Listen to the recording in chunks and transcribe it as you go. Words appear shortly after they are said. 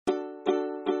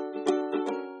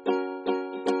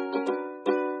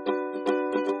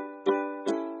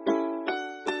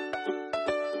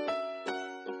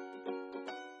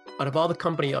Out of all the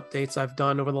company updates I've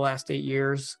done over the last 8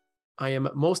 years, I am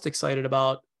most excited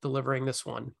about delivering this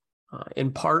one,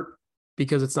 in part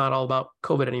because it's not all about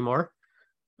COVID anymore.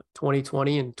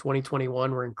 2020 and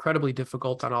 2021 were incredibly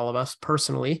difficult on all of us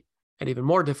personally, and even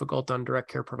more difficult on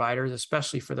direct care providers,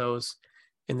 especially for those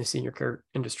in the senior care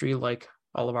industry, like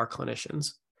all of our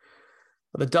clinicians.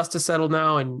 The dust has settled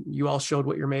now, and you all showed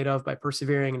what you're made of by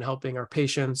persevering and helping our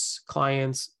patients,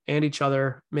 clients, and each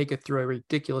other make it through a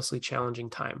ridiculously challenging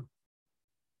time.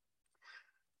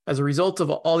 As a result of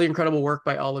all the incredible work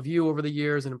by all of you over the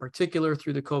years, and in particular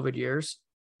through the COVID years,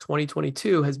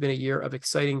 2022 has been a year of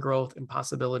exciting growth and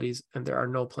possibilities, and there are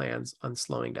no plans on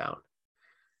slowing down.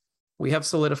 We have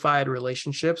solidified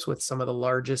relationships with some of the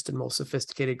largest and most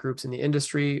sophisticated groups in the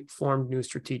industry, formed new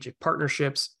strategic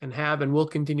partnerships, and have and will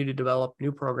continue to develop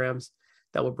new programs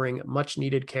that will bring much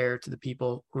needed care to the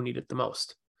people who need it the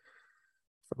most.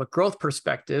 From a growth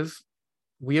perspective,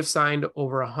 we have signed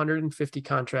over 150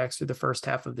 contracts through the first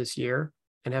half of this year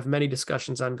and have many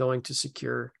discussions ongoing to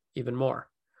secure even more.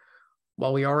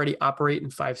 While we already operate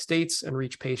in 5 states and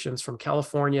reach patients from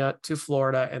California to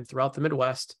Florida and throughout the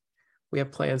Midwest, we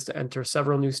have plans to enter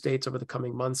several new states over the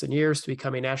coming months and years to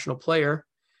become a national player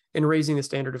in raising the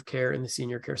standard of care in the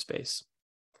senior care space.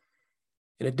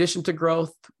 In addition to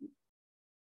growth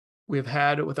we have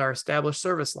had with our established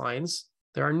service lines,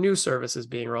 there are new services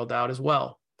being rolled out as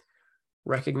well.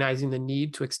 Recognizing the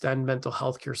need to extend mental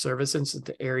health care services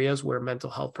into areas where mental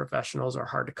health professionals are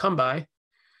hard to come by,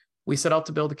 we set out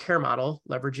to build a care model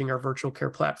leveraging our virtual care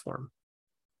platform.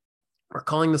 We're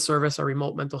calling the service our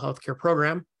remote mental health care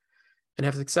program, and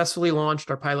have successfully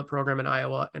launched our pilot program in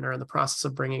Iowa and are in the process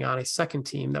of bringing on a second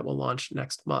team that will launch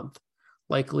next month,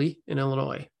 likely in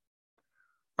Illinois.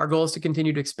 Our goal is to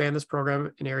continue to expand this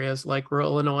program in areas like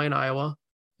rural Illinois and Iowa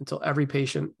until every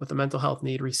patient with a mental health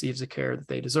need receives the care that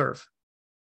they deserve.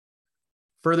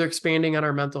 Further expanding on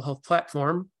our mental health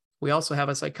platform, we also have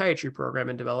a psychiatry program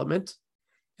in development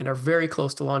and are very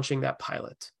close to launching that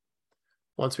pilot.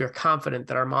 Once we are confident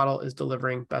that our model is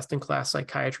delivering best-in-class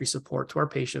psychiatry support to our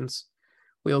patients,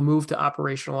 we will move to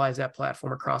operationalize that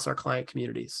platform across our client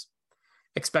communities.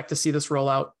 Expect to see this roll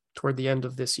out toward the end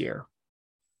of this year.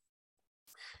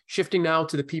 Shifting now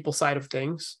to the people side of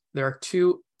things, there are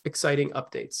 2 exciting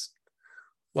updates.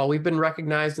 While we've been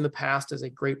recognized in the past as a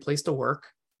great place to work,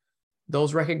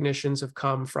 those recognitions have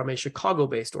come from a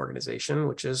Chicago-based organization,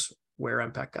 which is where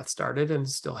MPAC got started and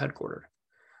is still headquartered.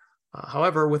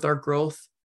 However, with our growth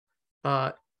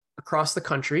across the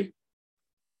country,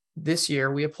 this year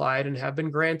we applied and have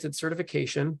been granted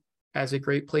certification as a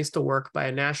great place to work by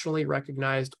a nationally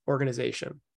recognized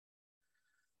organization.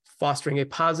 Fostering a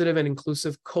positive and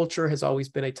inclusive culture has always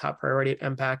been a top priority at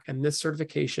MPAC, and this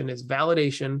certification is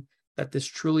validation that this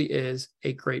truly is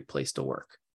a great place to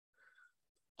work.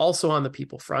 Also on the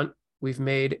people front, we've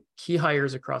made key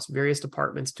hires across various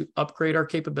departments to upgrade our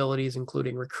capabilities,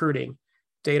 including recruiting,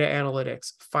 data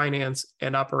analytics, finance,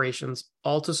 and operations,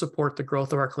 all to support the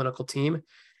growth of our clinical team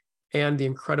and the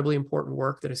incredibly important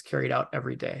work that is carried out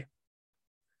every day.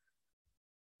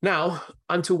 Now,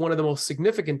 onto one of the most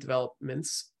significant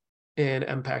developments in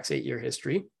MPAC's 8-year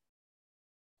history.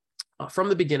 From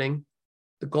the beginning,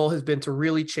 the goal has been to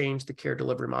really change the care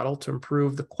delivery model to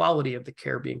improve the quality of the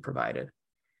care being provided,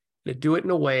 and to do it in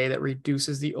a way that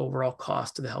reduces the overall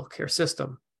cost to the healthcare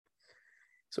system.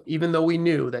 So even though we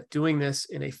knew that doing this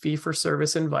in a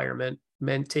fee-for-service environment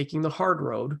meant taking the hard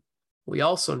road, we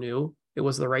also knew it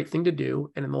was the right thing to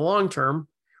do, and in the long term,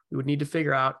 we would need to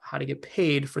figure out how to get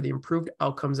paid for the improved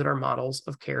outcomes that our models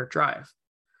of care drive.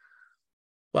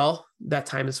 Well, that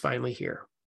time is finally here.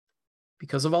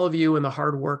 Because of all of you and the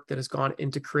hard work that has gone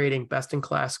into creating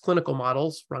best-in-class clinical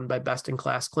models run by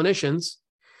best-in-class clinicians,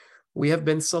 we have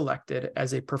been selected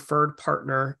as a preferred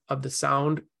partner of the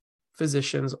Sound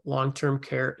Physicians Long-Term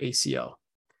Care ACO.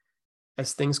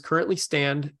 As things currently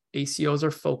stand, ACOs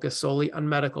are focused solely on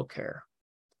medical care.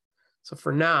 So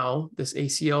for now, this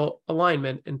ACO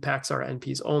alignment impacts our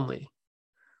NPs only.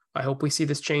 I hope we see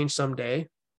this change someday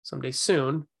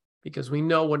soon, because we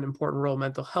know what an important role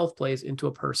mental health plays into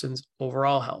a person's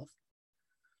overall health.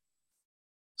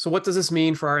 So what does this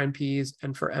mean for our NPs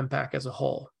and for MPAC as a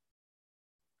whole?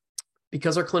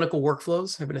 Because our clinical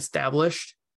workflows have been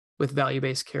established with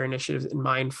value-based care initiatives in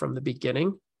mind from the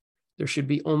beginning, there should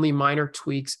be only minor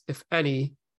tweaks, if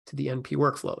any, to the NP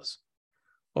workflows.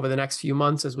 Over the next few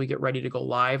months, as we get ready to go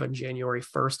live on January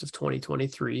 1st of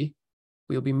 2023,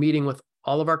 we will be meeting with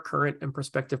all of our current and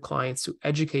prospective clients to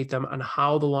educate them on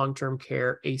how the long-term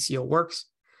care ACO works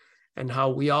and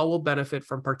how we all will benefit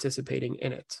from participating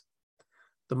in it.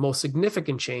 The most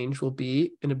significant change will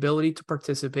be an ability to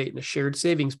participate in a shared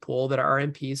savings pool that our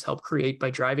MPs help create by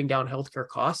driving down healthcare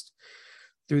costs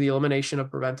through the elimination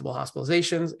of preventable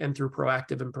hospitalizations and through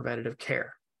proactive and preventative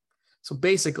care. So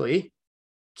basically,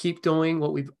 keep doing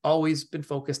what we've always been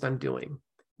focused on doing,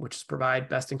 which is provide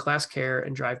best-in-class care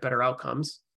and drive better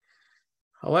outcomes.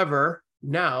 However,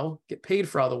 now get paid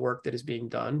for all the work that is being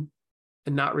done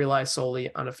and not rely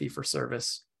solely on a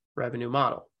fee-for-service revenue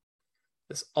model.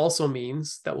 This also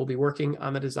means that we'll be working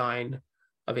on the design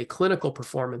of a clinical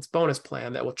performance bonus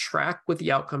plan that will track with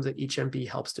the outcomes that each MP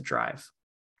helps to drive,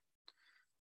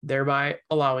 thereby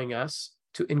allowing us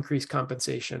to increase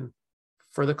compensation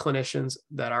for the clinicians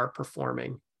that are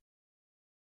performing.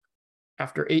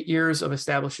 After 8 years of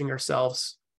establishing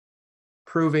ourselves,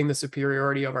 proving the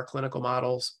superiority of our clinical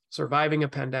models, surviving a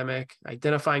pandemic,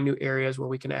 identifying new areas where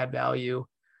we can add value,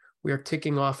 we are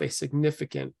ticking off a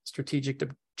significant strategic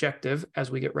objective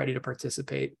as we get ready to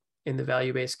participate in the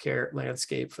value-based care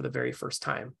landscape for the very first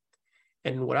time,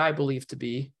 and what I believe to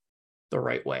be the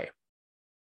right way.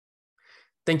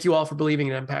 Thank you all for believing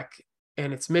in MPAC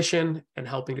and its mission and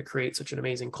helping to create such an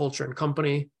amazing culture and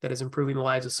company that is improving the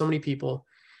lives of so many people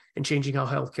and changing how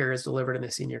healthcare is delivered in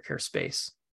the senior care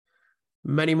space.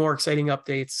 Many more exciting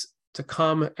updates to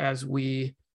come as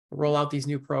we roll out these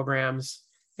new programs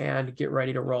and get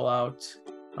ready to roll out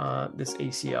this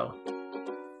ACO.